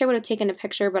 I wish I would have taken a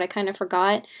picture, but I kind of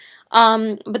forgot.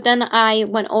 But then I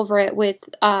went over it with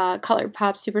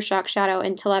ColourPop Super Shock Shadow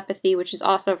and Telepathy, which is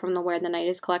also from the Wear the Night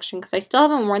Is collection, because I still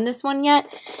haven't worn this one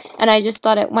yet, and I just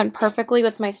thought it went perfectly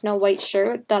with my Snow White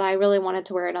shirt that I really wanted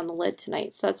to wear it on the lid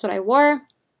tonight, so that's what I wore.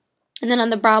 And then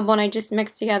on the brow bone, I just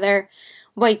mixed together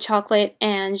white chocolate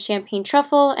and champagne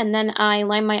truffle, and then I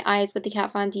lined my eyes with the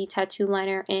Kat Von D tattoo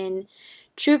liner in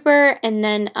Trooper, and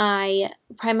then I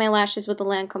primed my lashes with the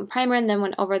Lancome primer, and then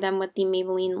went over them with the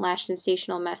Maybelline Lash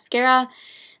Sensational Mascara.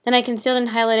 Then I concealed and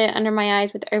highlighted under my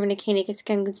eyes with the Urban Decay Naked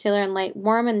Skin Concealer in Light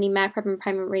Warm and the MAC Prep and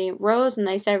Prime Radiant Rose, and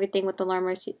I set everything with the Laura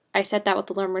Mercier. I set that with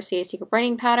the Laura Mercier Secret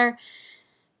Brightening Powder.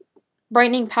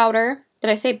 Did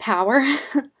I say power?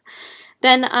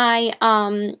 Then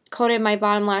I coated my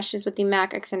bottom lashes with the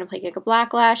MAC Extended Play Giga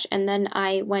Black Lash, and then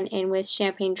I went in with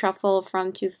Champagne Truffle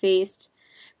from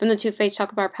the Too Faced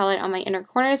Chocolate Bar palette on my inner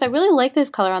corners. I really like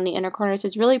this color on the inner corners.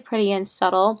 It's really pretty and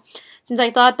subtle. Since I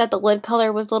thought that the lid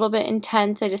color was a little bit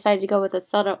intense, I decided to go with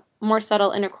a more subtle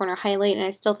inner corner highlight, and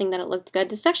I still think that it looked good.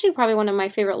 This is actually probably one of my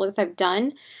favorite looks I've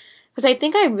done, because I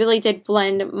think I really did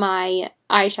blend my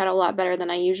eyeshadow a lot better than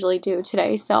I usually do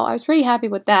today, so I was pretty happy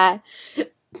with that.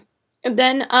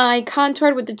 Then I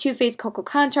contoured with the Too Faced Cocoa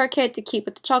Contour Kit to keep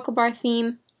with the Chocolate Bar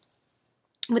theme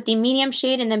with the medium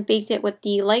shade, and then baked it with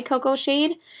the light cocoa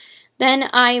shade. Then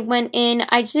I went in,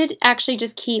 I did actually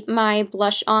just keep my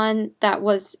blush on. That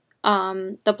was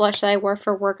the blush that I wore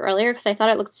for work earlier because I thought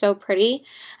it looked so pretty.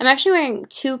 I'm actually wearing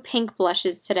 2 pink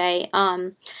blushes today.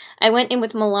 I went in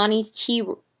with Milani's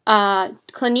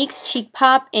Clinique's Cheek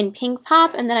Pop in Pink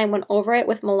Pop, and then I went over it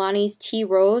with Milani's Tea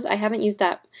Rose. I haven't used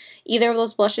either of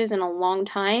those blushes in a long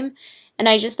time, and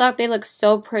I just thought they looked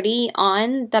so pretty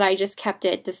on that I just kept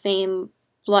it the same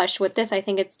blush with this. I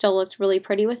think it still looks really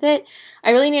pretty with it. I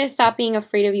really need to stop being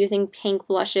afraid of using pink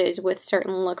blushes with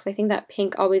certain looks. I think that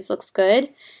pink always looks good,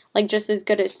 like just as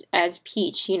good as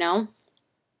peach, you know?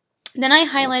 Then I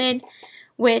highlighted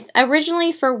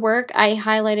originally for work, I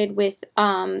highlighted with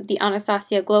the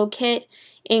Anastasia Glow Kit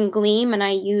in Gleam, and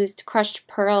I used Crushed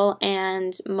Pearl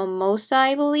and Mimosa,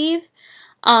 I believe.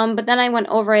 But then I went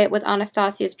over it with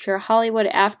Anastasia's Pure Hollywood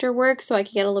after work, so I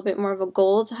could get a little bit more of a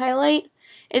gold highlight.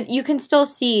 You can still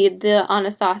see the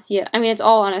Anastasia, I mean, it's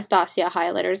all Anastasia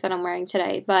highlighters that I'm wearing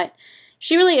today, but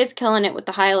she really is killing it with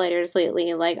the highlighters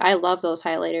lately. Like, I love those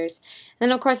highlighters. And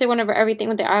then, of course, I went over everything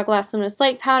with the Hourglass Luminous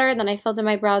Light Powder. Then I filled in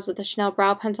my brows with the Chanel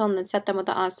Brow Pencil and then set them with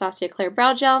the Anastasia Clear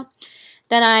Brow Gel.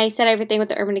 Then I set everything with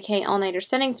the Urban Decay All Nighter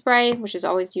Setting Spray, which is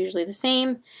always usually the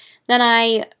same. Then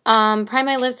I primed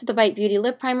my lips with the Bite Beauty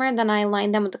Lip Primer. Then I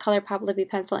lined them with the ColourPop Lippy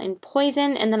Pencil in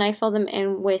Poison. And then I filled them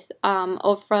in with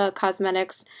Ofra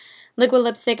Cosmetics liquid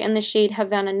lipstick in the shade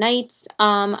Havana Nights.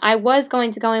 I was going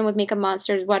to go in with Makeup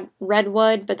Monster's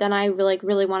Redwood, but then I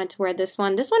really wanted to wear this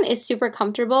one. This one is super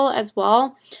comfortable as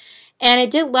well, and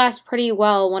it did last pretty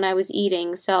well when I was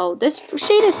eating. So this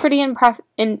shade is pretty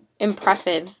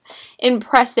impressive.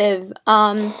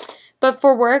 But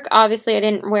for work, obviously I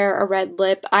didn't wear a red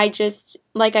lip. I just,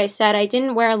 like I said, I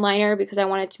didn't wear a liner because I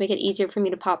wanted to make it easier for me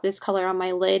to pop this color on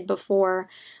my lid before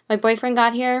my boyfriend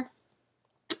got here.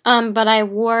 But I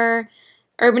wore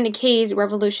Urban Decay's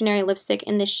Revolutionary lipstick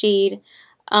in the shade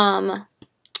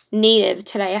Native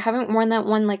today. I haven't worn that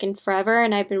one like in forever,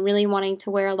 and I've been really wanting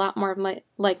to wear a lot more of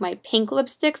my pink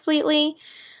lipsticks lately.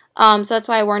 So that's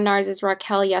why I wore NARS's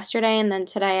Raquel yesterday, and then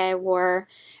today I wore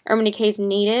Urban Decay's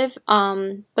Native.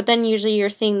 But then usually you're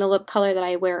seeing the lip color that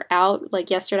I wear out. Like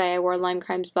yesterday I wore Lime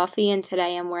Crime's Buffy, and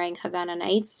today I'm wearing Havana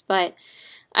Nights. But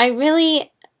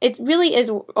it really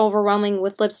is overwhelming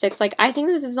with lipsticks. Like, I think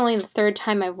this is only the third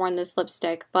time I've worn this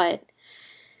lipstick, but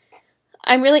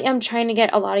I really am trying to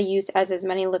get a lot of use as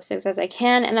many lipsticks as I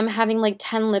can, and I'm having like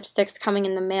 10 lipsticks coming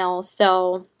in the mail,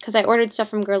 so, because I ordered stuff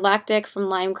from Galactic, from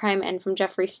Lime Crime, and from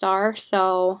Jeffree Star,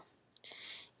 so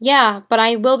yeah, but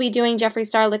I will be doing Jeffree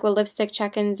Star liquid lipstick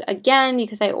check-ins again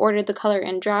because I ordered the color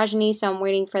Androgyny, so I'm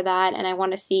waiting for that, and I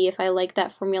want to see if I like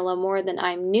that formula more than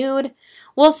I'm Nude.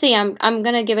 We'll see. I'm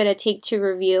going to give it a take-two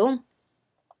review,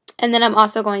 and then I'm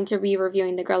also going to be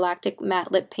reviewing the Galactic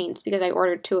matte lip paints because I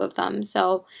ordered 2 of them,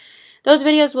 so those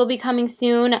videos will be coming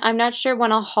soon. I'm not sure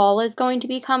when a haul is going to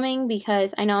be coming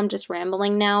because I know I'm just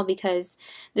rambling now because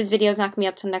this video is not going to be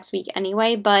up till next week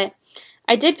anyway, but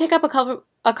I did pick up a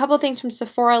couple things from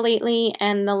Sephora lately,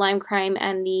 and the Lime Crime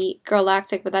and the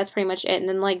Galactic, but that's pretty much it. And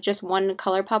then like just one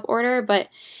ColourPop order, but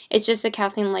it's just a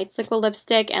Kathleen Lights liquid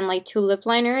lipstick and like 2 lip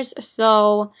liners.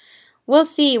 So we'll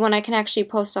see when I can actually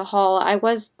post a haul. I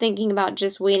was thinking about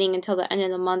just waiting until the end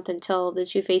of the month until the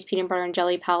Too Faced Peanut Butter and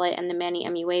Jelly palette and the Manny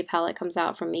MUA palette comes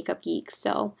out from Makeup Geek.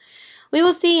 So we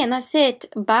will see, and that's it.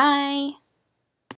 Bye!